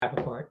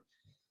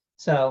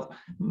So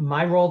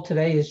my role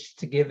today is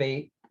to give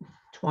a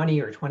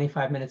 20 or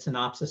 25-minute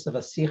synopsis of a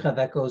Sicha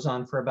that goes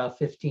on for about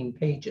 15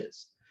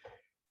 pages.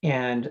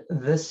 And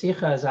this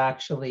Sicha is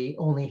actually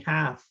only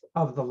half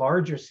of the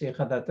larger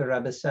Sicha that the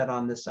Rebbe said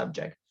on this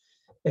subject.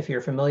 If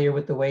you're familiar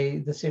with the way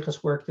the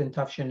Sichas worked in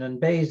Tafshin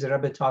and Beis, the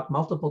Rebbe talked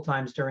multiple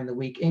times during the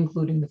week,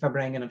 including the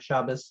Farbrengen of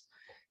Shabbos.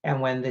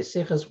 And when the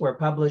Sichas were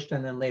published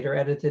and then later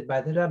edited by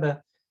the Rebbe,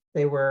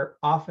 they were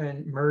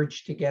often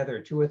merged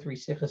together, 2 or 3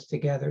 Sichas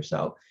together.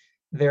 So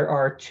there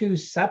are 2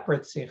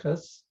 separate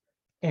Sichas,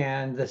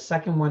 and the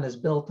second one is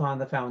built on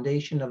the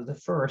foundation of the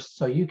first.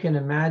 So you can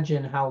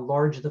imagine how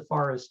large the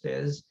forest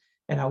is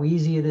and how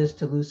easy it is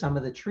to lose some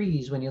of the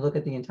trees when you look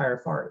at the entire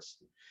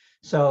forest.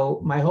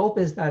 So my hope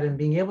is that in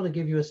being able to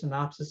give you a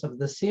synopsis of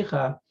the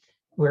Sicha,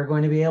 we're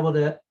going to be able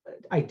to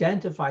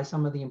identify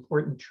some of the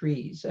important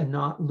trees and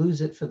not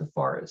lose it for the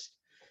forest.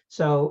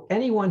 So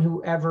anyone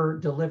who ever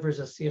delivers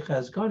a Sicha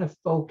is going to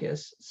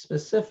focus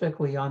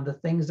specifically on the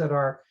things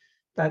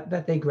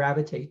that they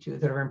gravitate to,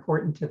 that are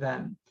important to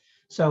them.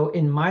 So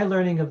in my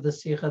learning of the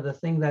Sicha, the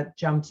thing that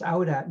jumps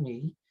out at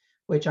me,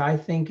 which I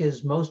think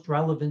is most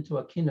relevant to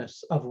a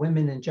kinus of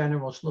women in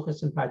general,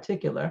 shluchas in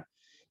particular,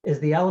 is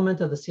the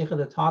element of the Sicha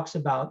that talks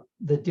about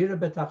the dira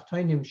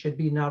betachtonim should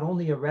be not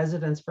only a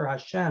residence for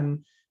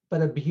Hashem,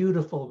 but a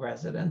beautiful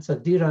residence, a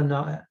dira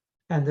na'eh.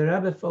 And the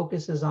Rebbe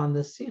focuses on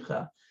the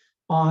Sicha,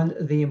 on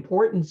the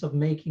importance of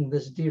making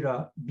this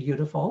dira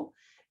beautiful,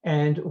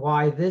 and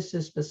why this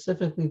is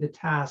specifically the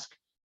task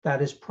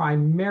that is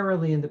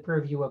primarily in the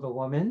purview of a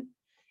woman,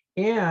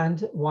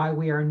 and why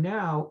we are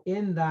now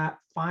in that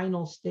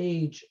final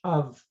stage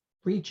of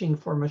reaching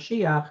for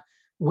Mashiach,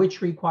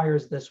 which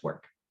requires this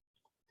work.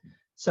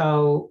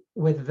 So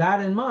with that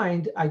in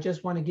mind, I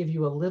just want to give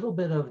you a little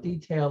bit of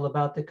detail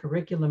about the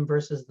curriculum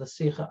versus the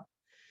Sicha.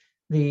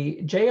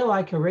 The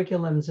JLI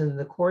curriculums in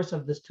the course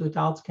of this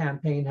Tutaltz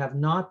campaign have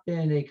not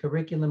been a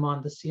curriculum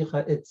on the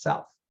Sicha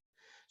itself.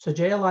 So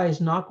JLI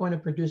is not going to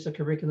produce a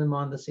curriculum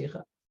on the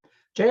Sicha.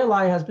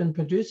 JLI has been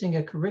producing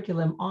a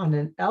curriculum on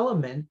an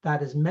element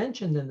that is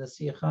mentioned in the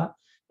Sicha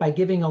by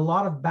giving a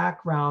lot of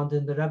background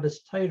in the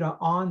Rebbe's Torah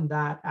on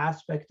that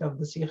aspect of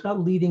the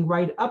Sicha, leading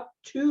right up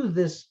to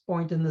this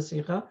point in the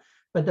Sicha,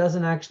 but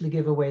doesn't actually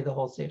give away the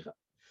whole Sicha.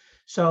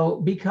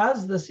 So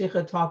because the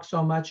Sicha talks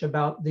so much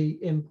about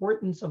the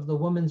importance of the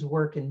woman's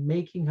work in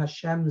making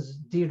Hashem's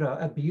dira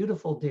a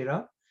beautiful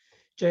dira,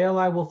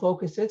 JLI will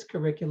focus its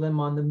curriculum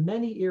on the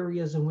many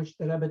areas in which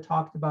the Rebbe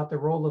talked about the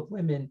role of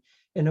women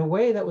in a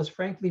way that was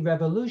frankly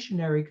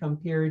revolutionary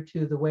compared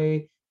to the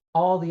way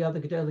all the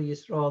other Gedolei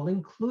Yisrael,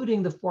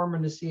 including the former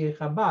Nesiei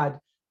Chabad,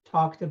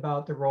 talked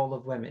about the role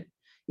of women.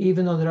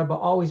 Even though the Rebbe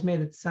always made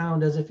it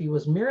sound as if he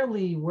was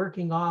merely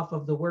working off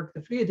of the work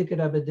the Frierdiker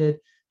Rebbe did,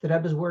 the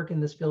Rebbe's work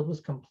in this field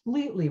was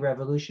completely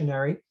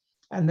revolutionary.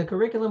 And the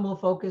curriculum will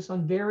focus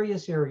on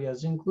various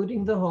areas,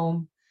 including the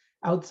home,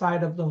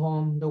 outside of the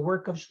home, the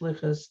work of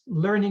shlichus,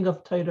 learning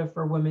of Torah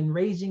for women,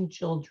 raising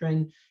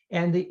children,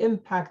 and the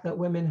impact that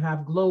women have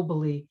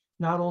globally,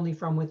 not only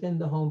from within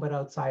the home, but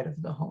outside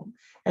of the home.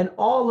 And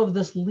all of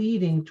this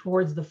leading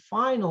towards the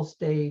final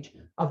stage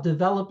of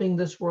developing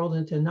this world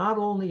into not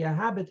only a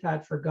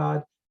habitat for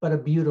God, but a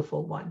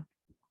beautiful one.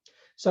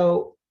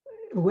 So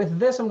with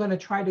this, I'm going to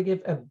try to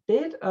give a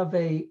bit of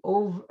an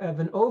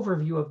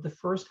overview of the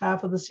first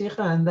half of the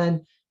Sicha, and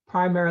then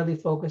primarily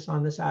focus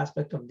on this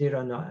aspect of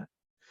Dira Noah.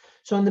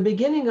 So in the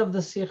beginning of the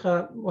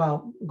Sicha,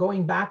 well,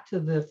 going back to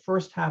the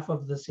first half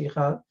of the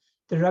Sicha,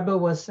 the Rebbe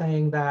was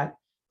saying that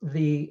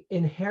the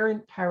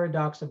inherent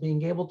paradox of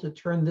being able to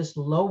turn this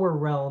lower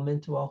realm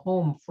into a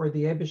home for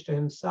the Eibishter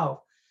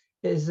himself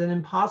is an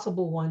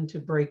impossible one to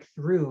break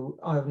through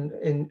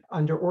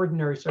under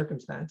ordinary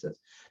circumstances,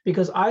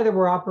 because either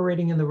we're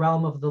operating in the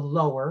realm of the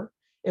lower,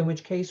 in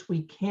which case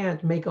we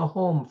can't make a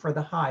home for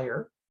the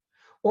higher,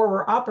 or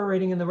we're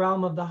operating in the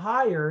realm of the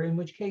higher, in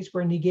which case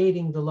we're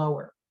negating the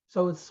lower.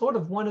 So it's sort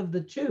of one of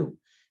the two.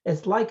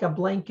 It's like a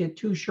blanket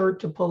too short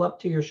to pull up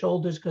to your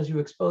shoulders because you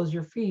expose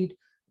your feet,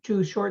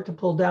 too short to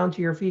pull down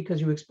to your feet because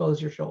you expose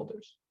your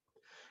shoulders.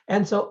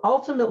 And so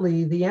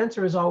ultimately, the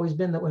answer has always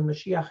been that when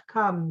Mashiach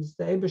comes,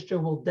 the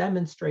Eibishter will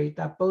demonstrate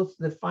that both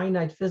the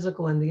finite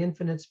physical and the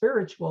infinite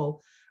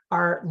spiritual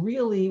are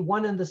really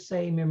one and the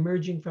same,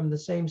 emerging from the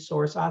same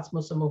source,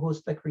 Atzmos and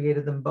Mahus, that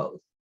created them both.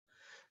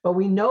 But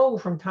we know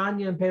from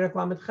Tanya and Perek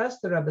Lamed Ches,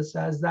 the Rebbe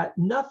says that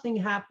nothing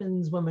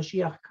happens when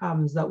Mashiach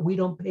comes that we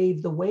don't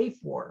pave the way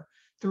for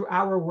through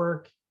our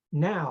work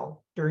now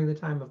during the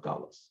time of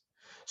Galus.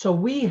 So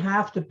we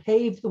have to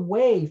pave the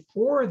way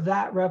for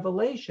that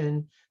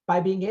revelation by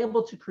being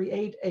able to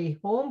create a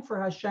home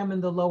for Hashem in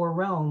the lower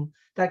realm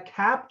that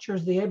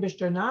captures the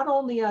Eibishter not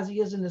only as he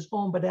is in his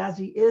home, but as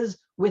he is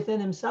within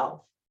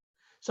himself.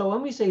 So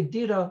when we say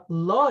Dira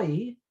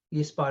Loi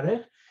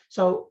Yisparech,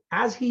 so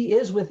as he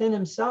is within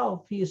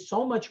himself, he is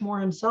so much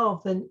more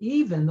himself than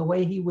even the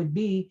way he would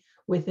be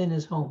within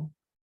his home.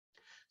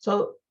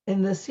 So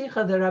in the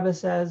Sicha, the Rebbe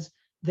says,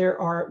 there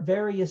are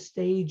various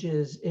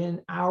stages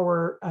in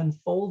our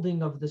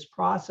unfolding of this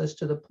process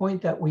to the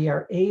point that we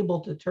are able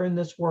to turn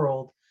this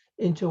world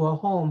into a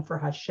home for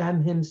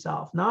Hashem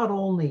himself, not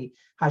only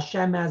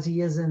Hashem as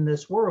he is in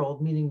this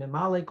world, meaning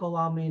Mimale Kol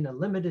Almin, a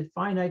limited,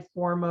 finite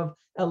form of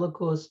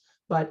Elokus,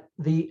 but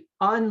the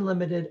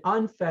unlimited,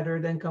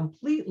 unfettered, and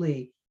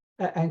complete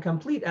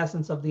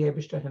essence of the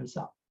Eibishter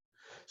himself.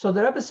 So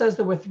the Rebbe says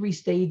there were 3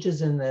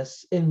 stages in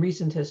this in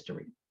recent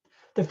history.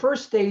 The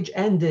first stage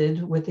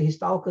ended with the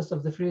Histalkus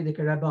of the Frierdiker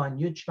Rebbe on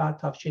Yud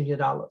Shvat Tafshin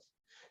Yud Aleph.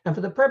 And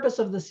for the purpose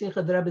of the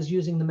Sicha, the Rebbe is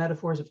using the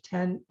metaphors of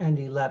 10 and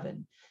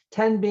 11.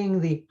 10 being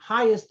the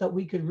highest that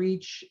we could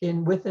reach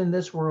within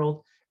this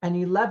world, and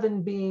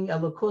 11 being a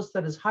Elokus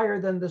that is higher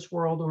than this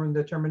world, or in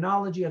the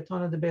terminology of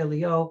Tana de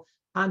Be'elio,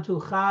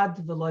 Antu Chad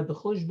v'loy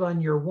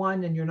b'chushban, you're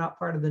 1 and you're not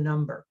part of the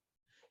number.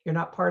 You're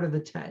not part of the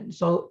 10.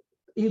 So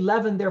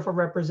 11 therefore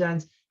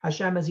represents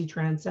Hashem as he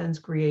transcends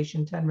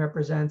creation. 10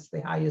 represents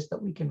the highest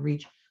that we can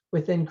reach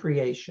within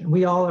creation.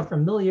 We all are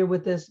familiar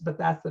with this, but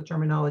that's the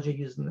terminology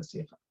used in the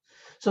Sicha.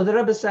 So the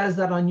Rebbe says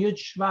that on Yud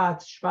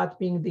Shvat, Shvat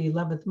being the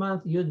 11th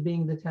month, Yud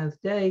being the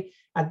 10th day,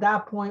 at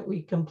that point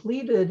we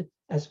completed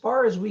as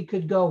far as we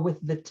could go with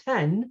the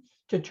 10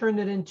 to turn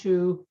it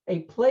into a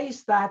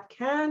place that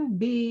can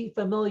be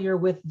familiar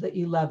with the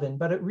 11,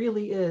 but it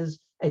really is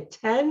a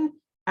 10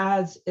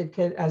 as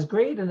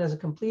great and as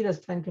complete as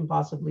 10 can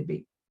possibly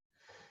be.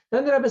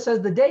 Then the Rebbe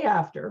says the day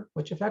after,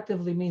 which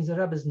effectively means the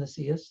Rebbe's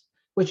Nesius,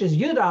 which is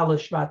Yud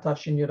Aleph Shvat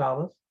Tafshin Yud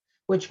Aleph,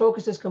 which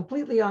focuses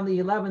completely on the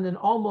 11 and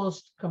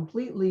almost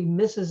completely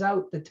misses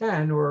out the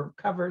 10, or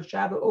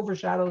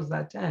overshadows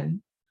that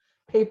 10,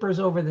 papers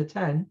over the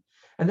 10.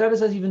 And the Rebbe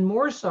says even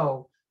more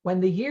so, when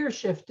the year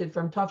shifted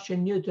from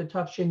Tafshin Yud to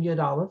Tafshin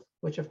Yud Aleph,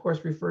 which of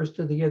course refers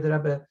to the year that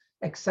Rebbe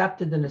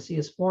accepted the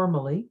Nesius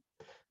formally,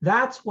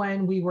 that's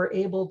when we were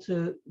able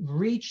to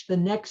reach the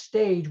next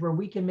stage where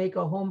we can make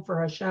a home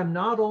for Hashem,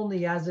 not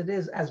only as it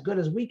is, as good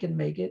as we can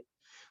make it,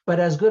 but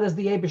as good as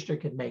the Eibishter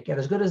can make it,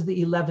 as good as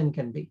the 11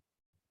 can be.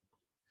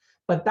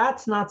 But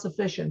that's not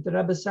sufficient. The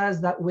Rebbe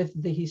says that with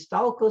the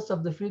Histalkus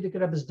of the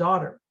Frierdiker Rebbe's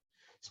daughter,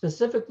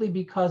 specifically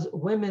because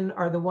women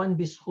are the one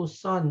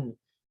bischusan,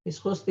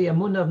 bischus the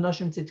Amunah of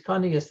Nashim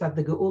Tzidkanius, that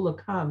the Geula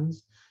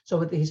comes. So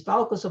with the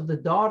Histalkus of the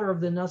daughter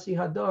of the Nasi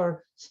Hador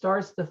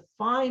starts the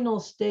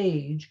final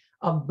stage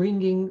of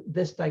bringing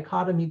this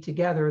dichotomy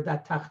together,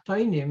 that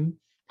Tachtoinim,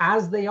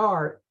 as they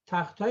are,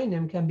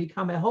 Tachtoinim can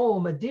become a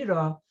home, a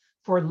dira,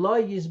 for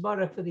Lo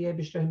Yizbarach, for the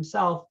Eibishter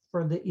himself,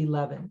 for the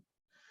 11.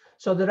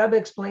 So the Rebbe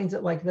explains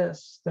it like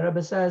this. The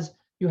Rebbe says,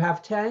 you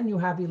have 10, you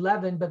have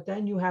 11, but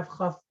then you have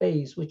Chof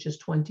Beis, which is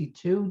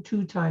 22,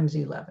 2 times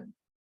 11.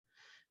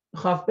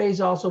 Chof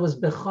Beis also is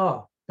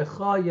Becha.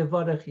 Becha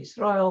Yevarech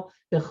Yisrael.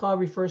 Becha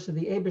refers to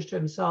the Eibishter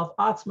himself,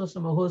 Atzmos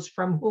Mahus,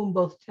 from whom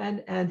both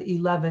 10 and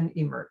 11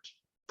 emerge.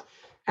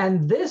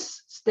 And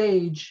this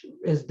stage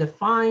is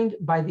defined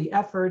by the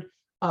effort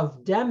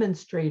of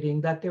demonstrating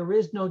that there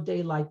is no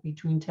daylight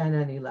between 10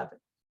 and 11.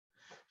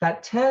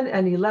 That 10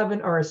 and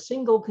 11 are a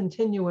single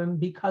continuum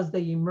because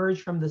they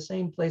emerge from the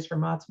same place,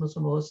 from Atzmos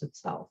Mahus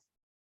itself.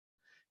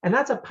 And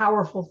that's a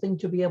powerful thing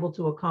to be able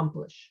to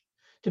accomplish.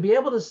 To be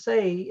able to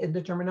say in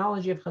the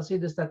terminology of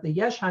Hasidus that the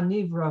Yesh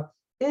HaNivra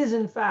is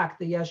in fact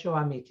the Yeshu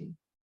Amiti.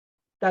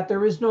 That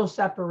there is no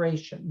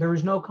separation, there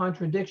is no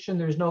contradiction,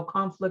 there's no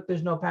conflict,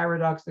 there's no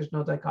paradox, there's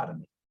no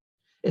dichotomy.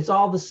 It's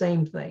all the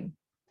same thing.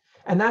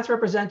 And that's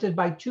represented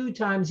by 2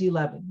 times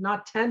 11,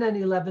 not 10 and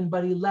 11,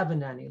 but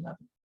 11 and 11.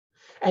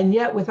 And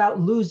yet without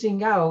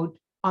losing out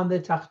on the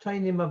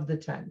tachtoinim of the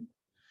 10.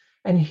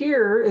 And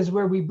here is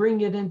where we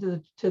bring it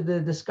into the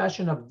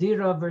discussion of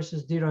dira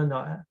versus dira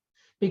noah.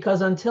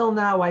 Because until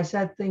now, I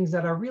said things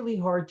that are really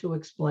hard to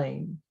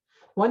explain.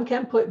 One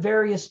can put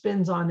various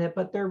spins on it,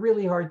 but they're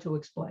really hard to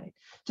explain.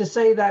 To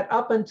say that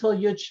up until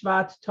Yud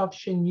Shvat,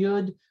 Tafshin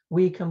Yud,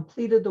 we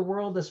completed the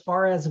world as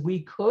far as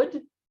we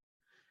could.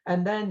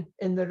 And then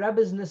in the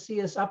Rebbe's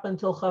Nesius, up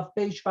until Chof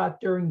Shvat,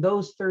 during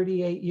those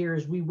 38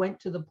 years, we went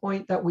to the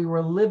point that we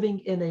were living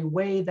in a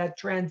way that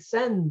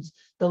transcends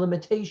the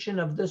limitation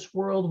of this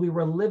world. We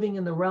were living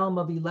in the realm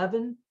of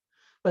 11,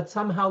 but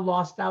somehow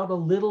lost out a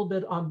little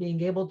bit on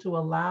being able to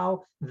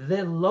allow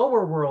the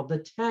lower world, the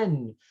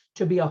 10,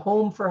 to be a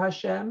home for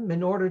Hashem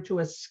in order to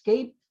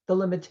escape the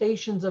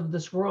limitations of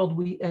this world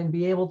and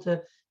be able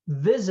to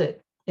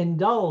visit,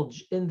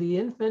 indulge in the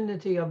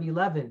infinity of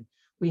 11.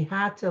 We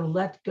had to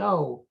let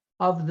go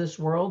of this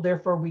world.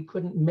 Therefore, we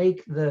couldn't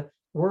make the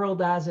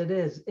world as it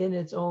is in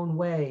its own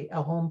way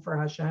a home for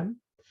Hashem.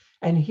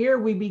 And here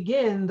we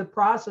begin the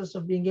process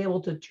of being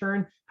able to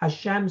turn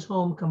Hashem's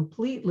home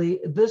completely,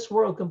 this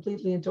world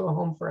completely, into a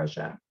home for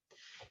Hashem.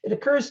 It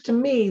occurs to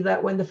me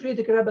that when the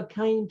Frierdiker Rebbe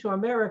came to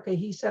America,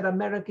 he said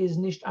America is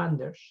nicht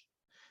anders.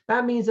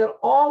 That means that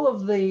all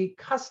of the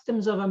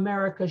customs of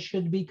America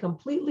should be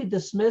completely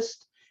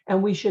dismissed,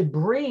 and we should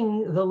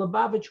bring the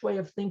Lubavitch way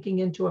of thinking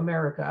into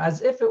America,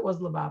 as if it was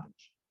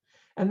Lubavitch.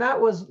 And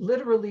that was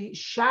literally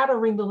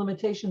shattering the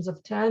limitations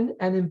of 10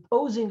 and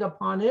imposing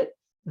upon it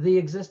the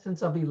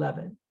existence of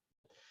 11.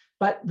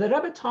 But the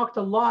Rebbe talked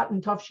a lot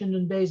in Tafshin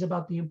and Beis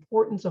about the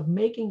importance of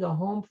making a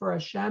home for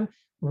Hashem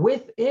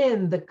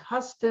within the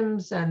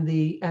customs and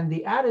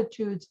the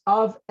attitudes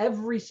of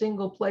every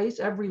single place,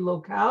 every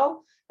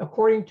locale,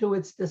 according to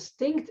its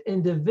distinct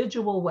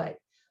individual way.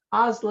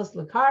 Azlas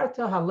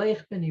lekarta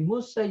halech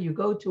benimusa, you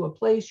go to a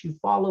place, you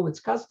follow its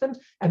customs,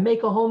 and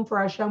make a home for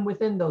Hashem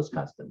within those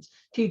customs.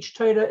 Teach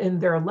Torah in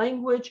their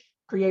language,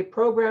 create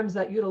programs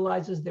that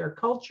utilizes their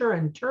culture,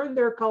 and turn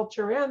their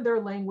culture and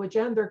their language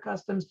and their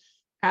customs,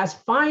 as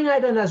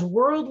finite and as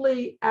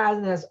worldly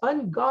and as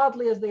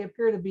ungodly as they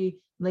appear to be,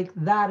 make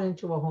that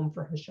into a home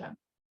for Hashem.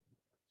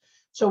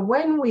 So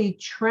when we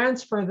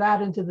transfer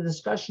that into the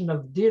discussion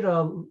of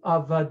dira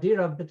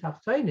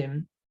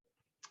b'tachtainim,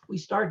 we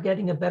start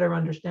getting a better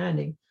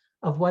understanding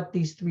of what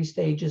these three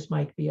stages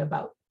might be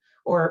about,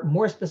 or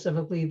more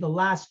specifically, the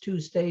last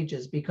two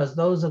stages, because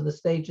those are the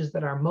stages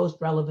that are most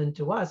relevant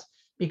to us,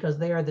 because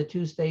they are the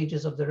two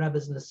stages of the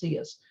Rebbe's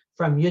Nesiyas,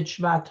 from Yud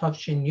Shvat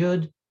Tavshin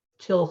Yud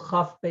till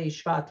Chof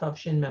Shvat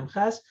Tavshin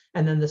Memches,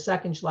 and then the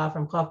second Shlaf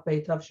from Chof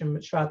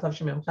Shvat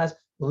Tavshin Memches,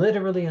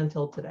 literally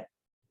until today.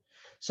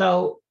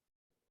 So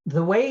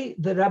the way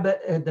the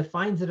Rebbe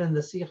defines it in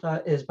the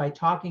Sicha is by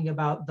talking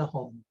about the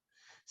home.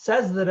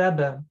 Says the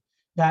Rebbe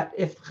that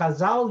if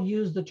Chazal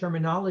use the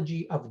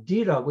terminology of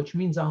dira, which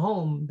means a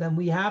home, then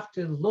we have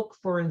to look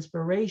for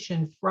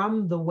inspiration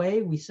from the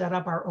way we set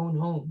up our own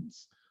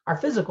homes, our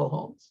physical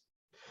homes.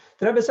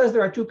 The Rebbe says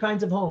there are two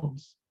kinds of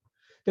homes.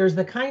 There's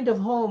the kind of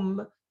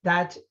home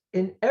that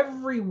in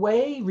every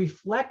way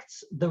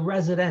reflects the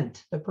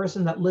resident, the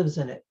person that lives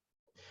in it.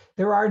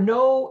 There are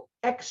no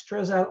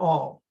extras at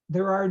all.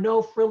 There are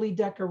no frilly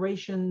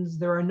decorations.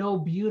 There are no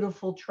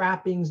beautiful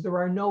trappings. There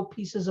are no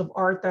pieces of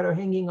art that are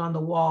hanging on the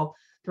wall.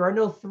 There are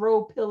no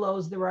throw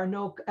pillows. There are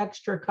no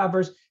extra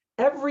covers.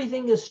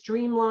 Everything is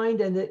streamlined,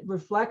 and it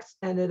reflects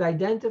and it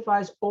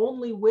identifies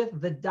only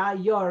with the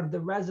dayar, the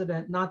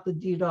resident, not the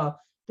dira,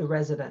 the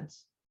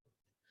residence.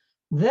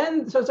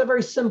 Then, so it's a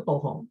very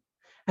simple home.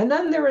 And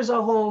then there is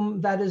a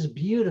home that is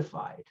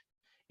beautified.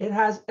 It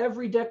has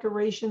every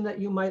decoration that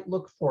you might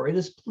look for. It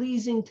is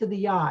pleasing to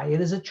the eye. It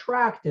is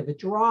attractive. It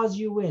draws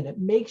you in. It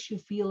makes you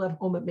feel at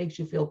home. It makes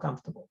you feel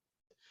comfortable.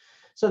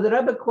 So the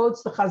Rebbe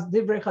quotes the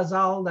Divrei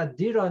Chazal that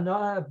dira,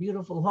 a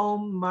beautiful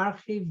home,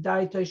 marchiv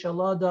daitay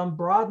shalodam,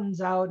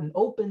 broadens out and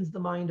opens the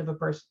mind of a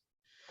person.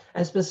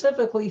 And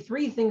specifically,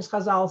 three things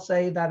Chazal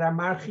say that are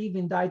marchiv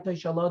in daitay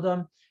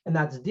shalodam, and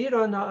that's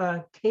dira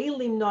noah,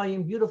 kelim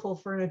noyim, beautiful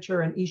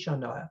furniture, and isha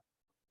noah.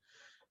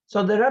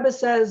 So the Rebbe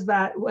says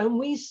that when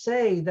we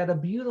say that a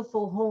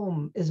beautiful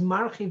home is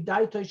marchiv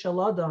daitay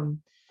shalodam,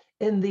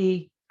 in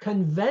the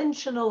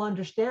conventional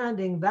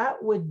understanding,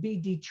 that would be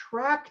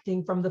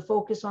detracting from the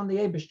focus on the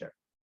Eibishter.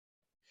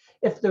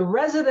 If the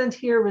resident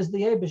here is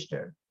the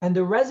Eibishter and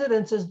the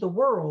residence is the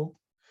world,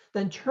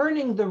 then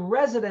turning the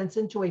residence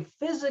into a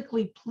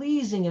physically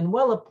pleasing and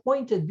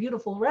well-appointed,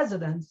 beautiful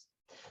residence,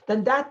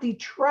 then that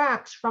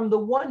detracts from the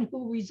one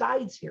who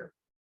resides here.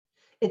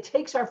 It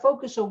takes our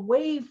focus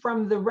away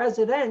from the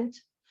resident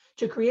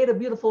to create a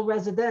beautiful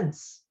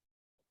residence.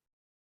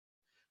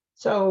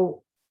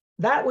 So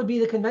that would be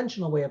the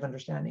conventional way of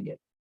understanding it.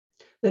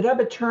 The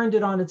Rebbe turned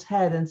it on its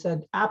head and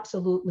said,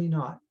 absolutely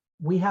not.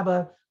 We have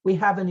an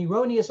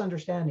erroneous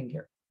understanding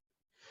here.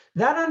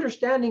 That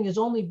understanding is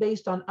only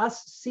based on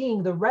us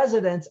seeing the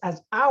residence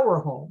as our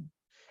home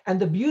and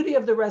the beauty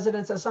of the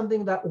residence as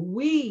something that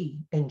we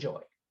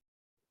enjoy.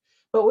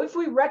 But if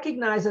we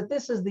recognize that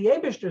this is the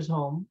Eibishter's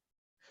home,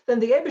 then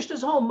the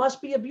Eibishter's home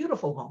must be a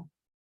beautiful home.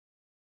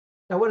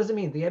 Now, what does it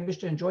mean? The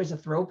Eibishter enjoys a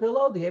throw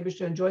pillow? The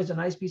Eibishter enjoys a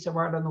nice piece of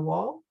art on the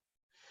wall?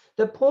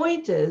 The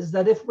point is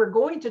that if we're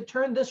going to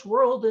turn this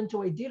world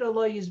into a dira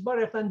lo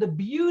yizbarech, then the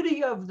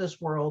beauty of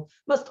this world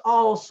must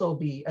also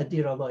be a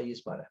dira lo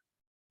yizbarech.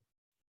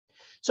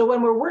 So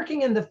when we're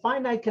working in the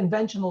finite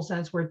conventional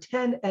sense, where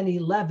 10 and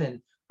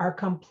 11 are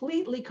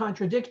completely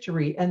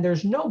contradictory and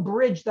there's no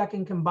bridge that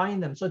can combine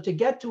them. So to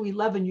get to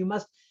 11, you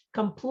must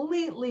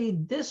completely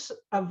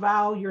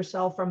disavow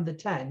yourself from the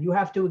 10. You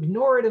have to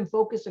ignore it and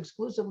focus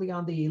exclusively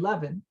on the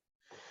 11.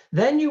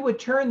 Then you would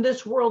turn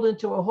this world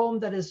into a home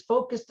that is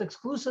focused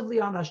exclusively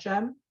on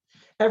Hashem.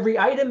 Every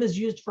item is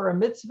used for a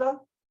mitzvah.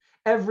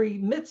 Every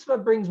mitzvah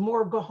brings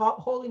more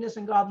holiness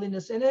and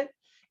godliness in it.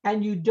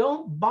 And you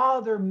don't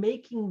bother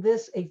making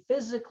this a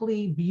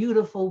physically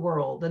beautiful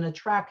world, an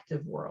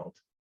attractive world.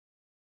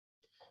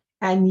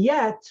 And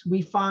yet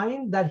we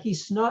find that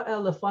hisna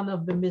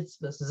elefanav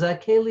b'mitzvahs,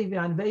 zakeli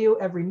v'anveyu,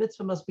 every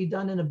mitzvah must be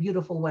done in a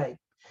beautiful way.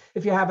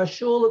 If you have a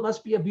shul, it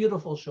must be a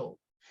beautiful shul.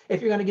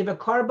 If you're going to give a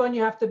korban,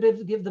 you have to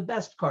give the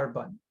best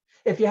korban.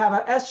 If you have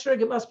an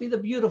esrog, it must be the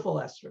beautiful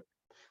esrog.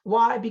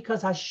 Why?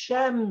 Because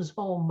Hashem's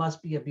home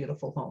must be a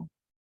beautiful home.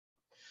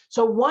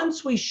 So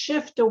once we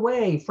shift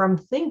away from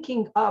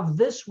thinking of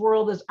this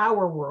world as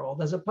our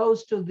world, as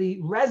opposed to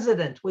the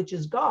resident, which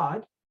is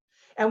God,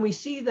 and we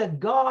see that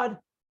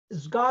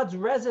God's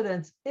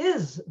residence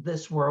is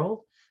this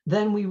world,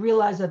 then we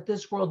realize that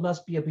this world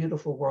must be a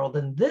beautiful world.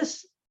 And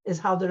this is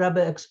how the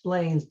Rebbe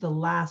explains the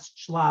last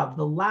shlav,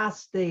 the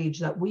last stage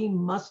that we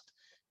must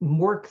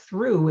work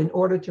through in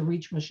order to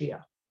reach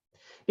Mashiach.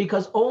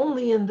 Because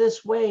only in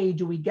this way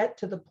do we get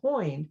to the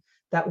point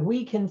that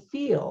we can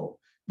feel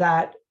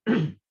that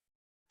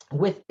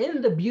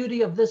within the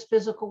beauty of this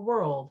physical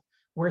world,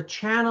 we're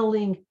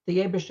channeling the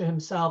Eibishter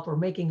himself, or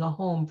making a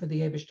home for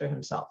the Eibishter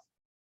himself.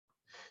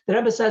 The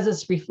Rebbe says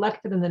it's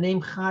reflected in the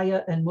name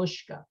Chaya and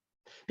Mushka,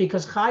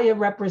 because Chaya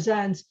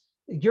represents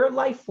your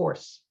life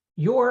force,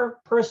 your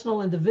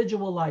personal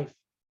individual life.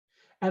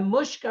 And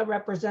Mushka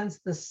represents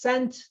the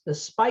scent, the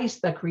spice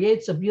that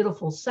creates a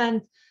beautiful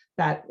scent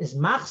that is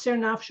Machzir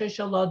Nafshe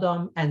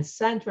Shalodam, and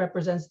scent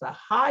represents the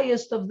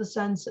highest of the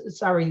senses.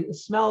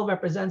 Smell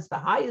represents the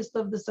highest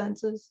of the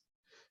senses.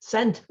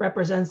 Scent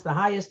represents the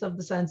highest of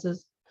the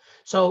senses.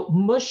 So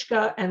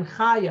Mushka and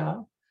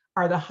Chaya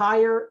are the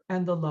higher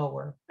and the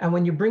lower. And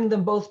when you bring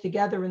them both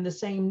together in the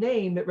same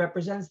name, it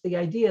represents the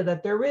idea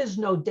that there is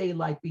no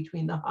daylight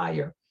between the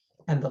higher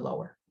and the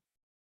lower.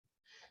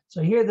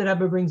 So here the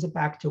Rebbe brings it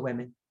back to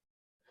women.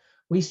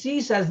 We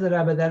see, says the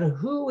Rebbe, that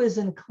who is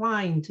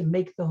inclined to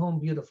make the home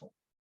beautiful,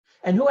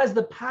 and who has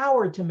the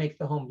power to make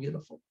the home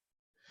beautiful,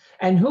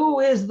 and who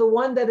is the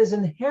one that is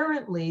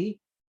inherently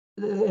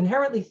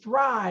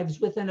thrives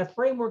within a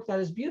framework that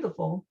is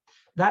beautiful,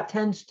 that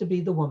tends to be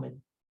the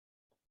woman.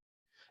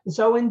 And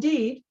so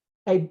indeed,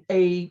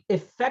 a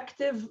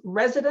effective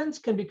residence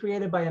can be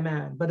created by a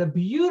man, but a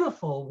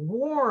beautiful,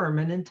 warm,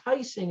 and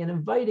enticing, and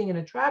inviting, and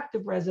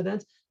attractive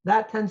residence,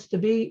 that tends to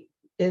be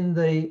in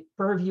the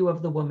purview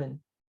of the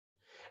woman.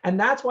 And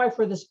that's why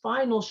for this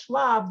final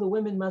shlav, the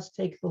women must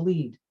take the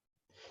lead.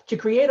 To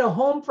create a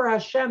home for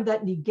Hashem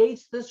that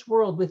negates this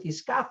world with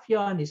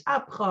Yiskafia and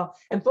Yispcha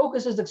and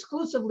focuses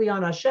exclusively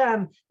on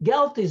Hashem,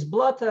 Geld is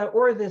Blotta,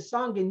 or this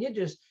song in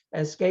Yiddish,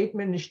 Escape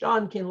mir nicht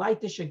an, kein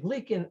leitische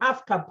Glicken,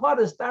 Af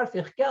kaparas darf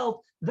ich Geld,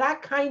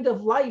 that kind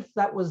of life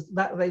that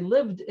they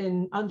lived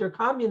in under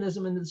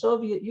communism in the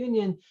Soviet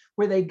Union,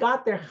 where they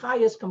got their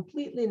chayas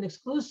completely and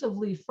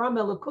exclusively from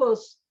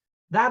Elokus,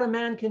 that a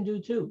man can do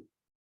too.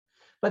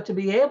 But to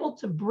be able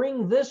to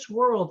bring this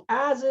world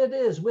as it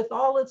is, with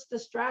all its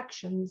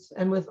distractions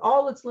and with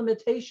all its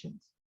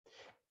limitations,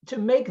 to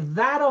make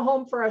that a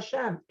home for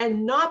Hashem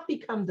and not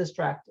become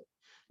distracted,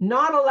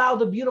 not allow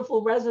the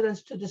beautiful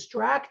residence to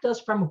distract us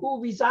from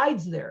who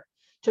resides there,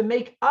 to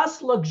make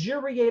us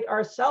luxuriate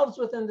ourselves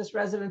within this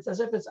residence as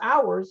if it's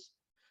ours,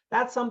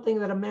 that's something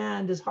that a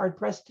man is hard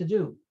pressed to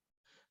do.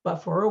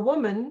 But for a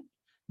woman,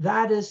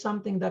 that is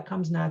something that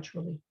comes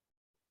naturally.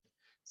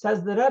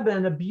 Says the Rebbe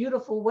in a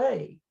beautiful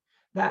way,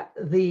 that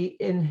the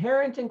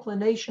inherent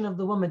inclination of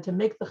the woman to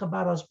make the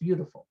Chabaros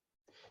beautiful,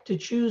 to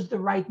choose the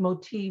right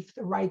motif,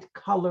 the right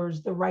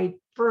colors, the right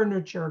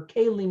furniture,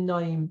 kelim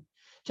noim,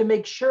 to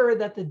make sure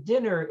that the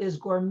dinner is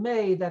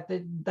gourmet, that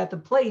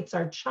the plates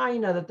are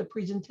china, that the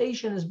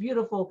presentation is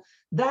beautiful,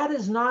 that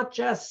is not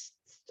just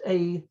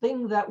a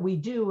thing that we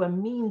do, a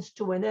means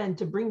to an end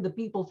to bring the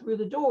people through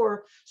the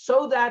door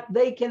so that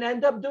they can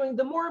end up doing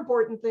the more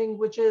important thing,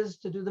 which is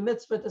to do the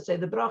mitzvah, to say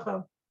the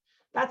bracha.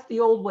 That's the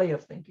old way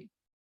of thinking.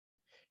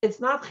 It's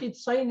not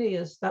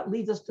chitzonius that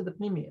leads us to the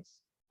pnimius.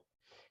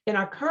 In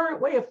our current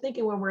way of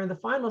thinking, when we're in the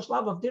final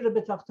shlav of dira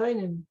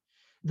b'tachtonim,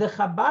 the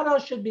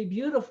Chabad should be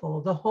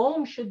beautiful, the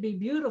home should be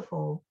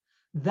beautiful.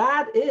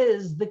 That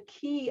is the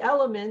key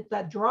element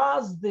that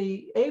draws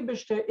the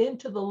Eibishter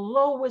into the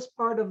lowest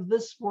part of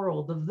this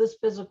world, of this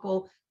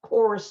physical,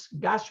 coarse,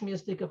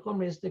 gashmiistic,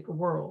 chumriistic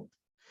world.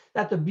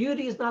 That the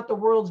beauty is not the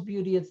world's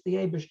beauty, it's the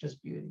Eibishter's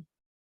beauty.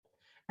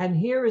 And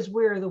here is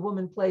where the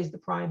woman plays the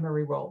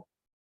primary role.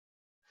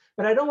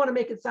 But I don't want to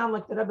make it sound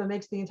like the Rebbe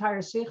makes the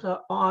entire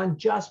Sicha on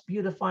just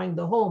beautifying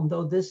the home,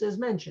 though this is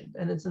mentioned,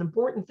 and it's an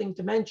important thing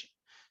to mention.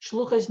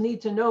 Shluchas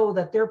need to know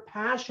that their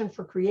passion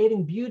for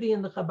creating beauty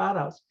in the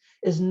Chabaros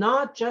is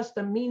not just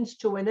a means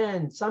to an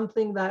end,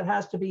 something that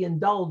has to be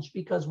indulged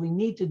because we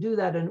need to do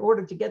that in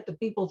order to get the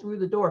people through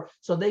the door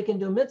so they can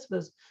do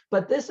mitzvahs,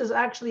 but this is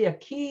actually a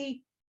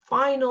key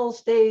final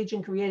stage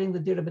in creating the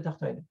Dira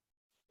B'Tachtonim.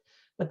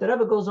 But the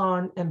Rebbe goes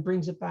on and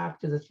brings it back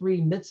to the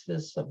three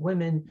mitzvahs of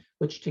women,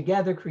 which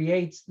together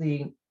creates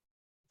the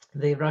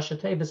Rosh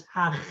Hashanah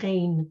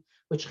HaChein,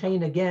 which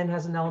Chein again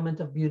has an element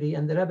of beauty.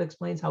 And the Rebbe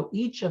explains how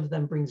each of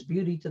them brings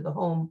beauty to the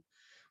home.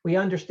 We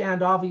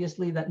understand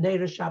obviously that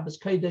Neir Shabbos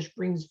Kodesh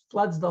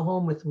floods the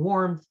home with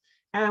warmth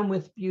and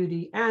with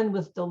beauty and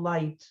with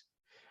delight.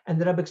 And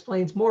the Rebbe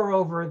explains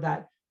moreover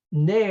that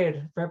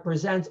Ner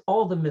represents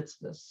all the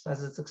mitzvahs,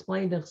 as it's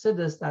explained in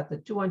Chassidus that the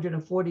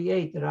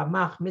 248, the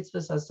Ramach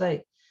mitzvahs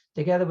Hasei,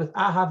 together with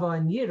Ahava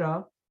and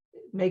Yira,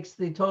 makes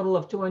the total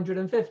of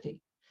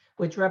 250,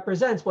 which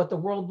represents what the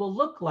world will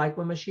look like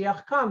when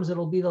Mashiach comes.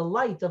 It'll be the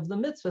light of the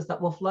mitzvahs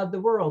that will flood the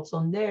world.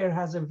 So Ner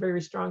has a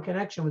very strong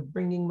connection with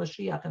bringing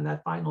Mashiach in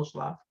that final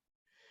shlav.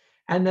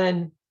 And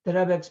then the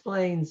Rebbe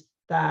explains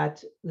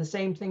that the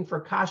same thing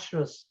for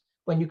kashrus,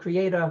 when you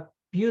create a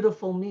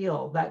beautiful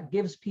meal that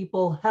gives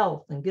people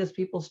health and gives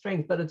people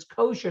strength, but it's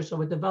kosher,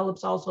 so it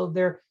develops also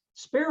their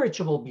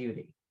spiritual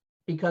beauty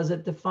because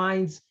it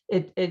defines,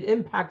 it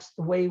impacts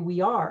the way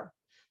we are.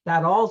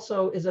 That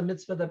also is a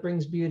mitzvah that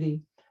brings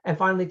beauty. And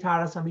finally,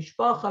 Taras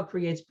HaMishpacha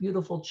creates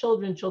beautiful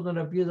children. Children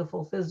are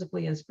beautiful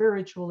physically and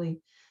spiritually.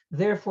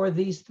 Therefore,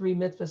 these three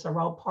mitzvahs are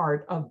all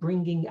part of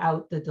bringing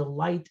out the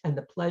delight and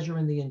the pleasure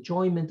and the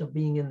enjoyment of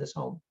being in this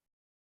home.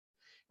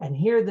 And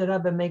here the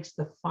Rebbe makes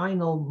the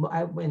final,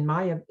 in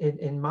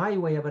my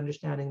way of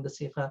understanding the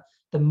Sicha,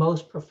 the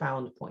most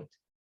profound point.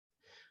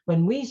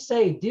 When we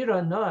say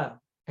Dira Noah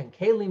and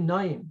Kelim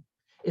Noim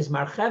is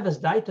Marcheves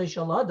Daita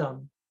Shel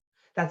Adam,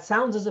 that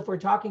sounds as if we're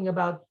talking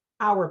about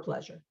our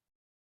pleasure.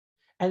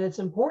 And it's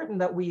important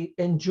that we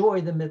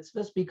enjoy the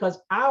mitzvahs because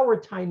our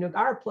tainug,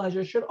 our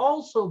pleasure, should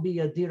also be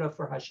a dira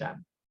for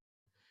Hashem.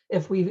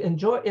 If we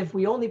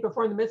only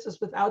perform the mitzvahs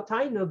without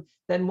tainug,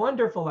 then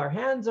wonderful. Our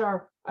hands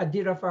are a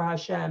dira for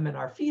Hashem, and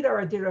our feet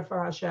are a dira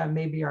for Hashem.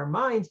 Maybe our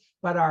minds,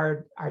 but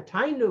our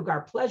tainug,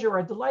 our pleasure,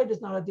 our delight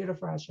is not a dira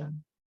for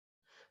Hashem.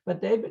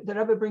 But the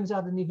Rebbe brings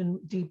out an even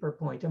deeper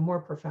point, a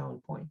more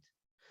profound point.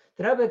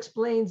 The Rebbe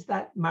explains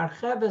that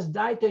Marcheves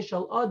Daite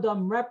Shel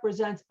Adam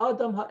represents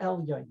Adam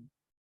HaElyon.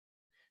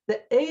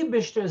 The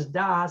Eibishter's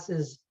das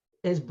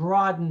is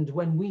broadened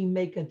when we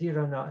make a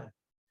dira noah,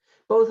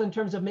 both in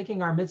terms of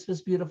making our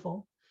mitzvahs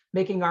beautiful,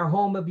 making our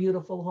home a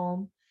beautiful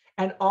home,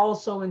 and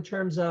also in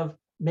terms of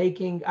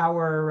making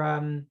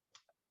our,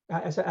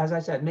 as I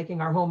said,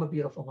 making our home a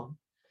beautiful home.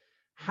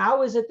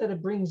 How is it that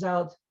it brings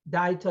out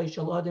Daitoi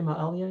Shel Adam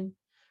HaElyon?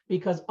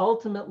 Because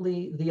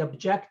ultimately the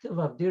objective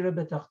of dira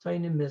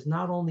b'tachtonim is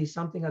not only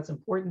something that's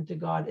important to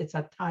God, it's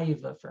a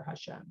taiva for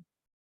Hashem.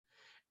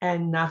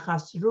 And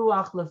nachas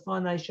ruach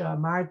lefanai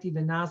she'amarti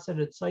v'naser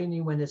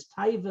etzoyni, when his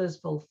taiva is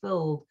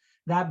fulfilled,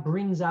 that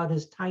brings out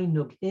his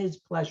tainug, his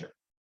pleasure.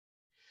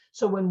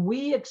 So when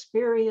we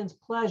experience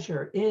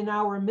pleasure in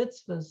our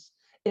mitzvahs,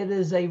 it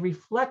is a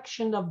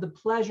reflection of the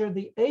pleasure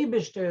the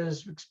Eibishter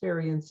is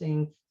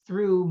experiencing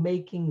through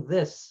making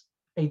this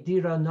a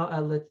dira noah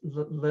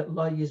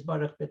lo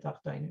yizbarach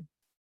b'tachtonim.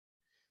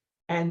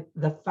 And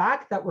the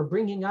fact that we're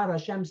bringing out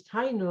Hashem's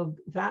tainug,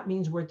 that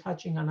means we're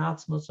touching on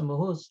atzmos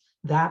u'mahus,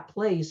 that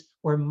place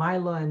where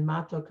Mila and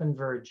Mata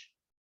converge.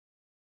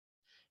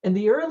 In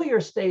the earlier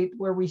state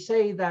where we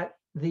say that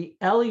the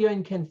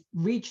Elyon can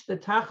reach the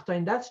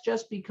Tachton, that's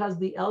just because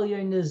the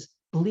Elyon is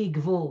bli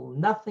gvul.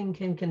 Nothing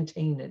can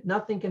contain it.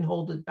 Nothing can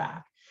hold it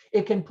back.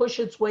 It can push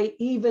its way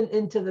even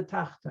into the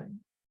Tachton.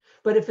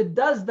 But if it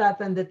does that,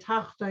 then the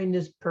Tachton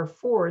is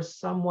perforce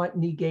somewhat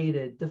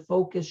negated. The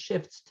focus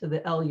shifts to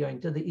the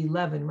Elyon, to the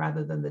 11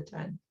 rather than the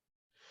 10.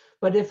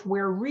 But if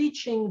we're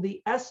reaching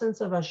the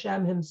essence of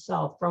Hashem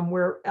himself, from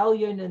where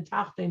Elyon and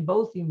Tachton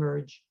both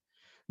emerge,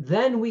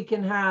 then we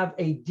can have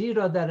a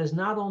dira that is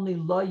not only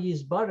lo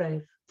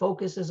yizbarech,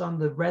 focuses on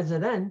the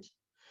resident,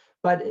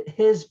 but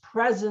his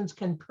presence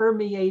can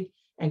permeate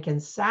and can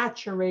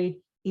saturate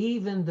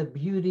even the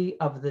beauty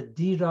of the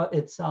dira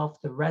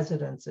itself, the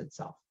residence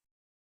itself.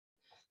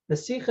 The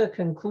Sicha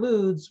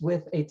concludes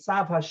with a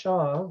tzav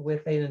hashah,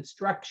 with an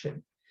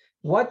instruction.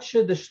 What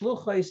should the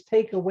shluchos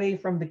take away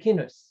from the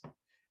kinus?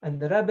 And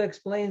the Rebbe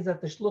explains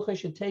that the shluchos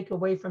should take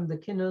away from the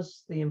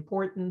kinus the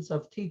importance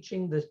of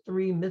teaching the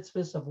three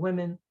mitzvahs of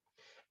women.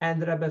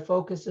 And the Rebbe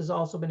focuses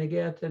also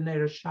b'negea to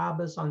Ner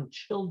Shabbos on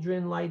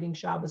children lighting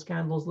Shabbos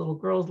candles, little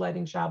girls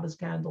lighting Shabbos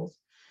candles,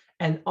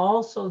 and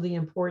also the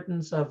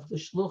importance of the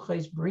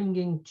shluchos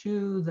bringing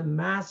to the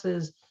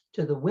masses,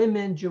 to the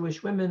women,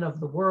 Jewish women of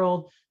the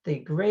world, the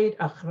great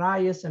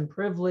achrayus and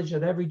privilege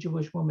that every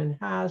Jewish woman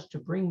has to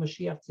bring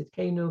Mashiach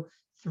Tzidkenu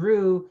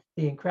through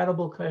the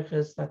incredible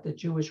koiches that the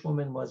Jewish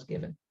woman was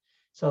given.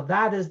 So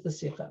that is the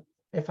Sicha.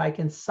 If I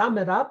can sum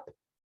it up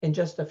in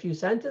just a few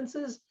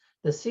sentences,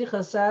 the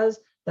Sicha says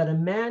that a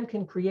man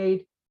can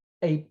create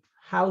a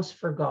house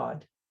for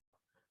God,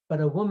 but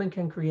a woman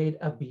can create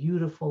a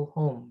beautiful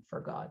home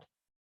for God.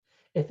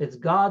 If it's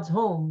God's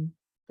home,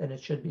 then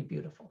it should be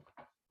beautiful.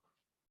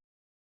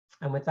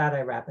 And with that,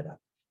 I wrap it up.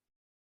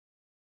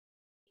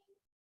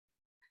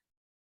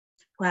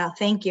 Wow,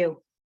 thank you.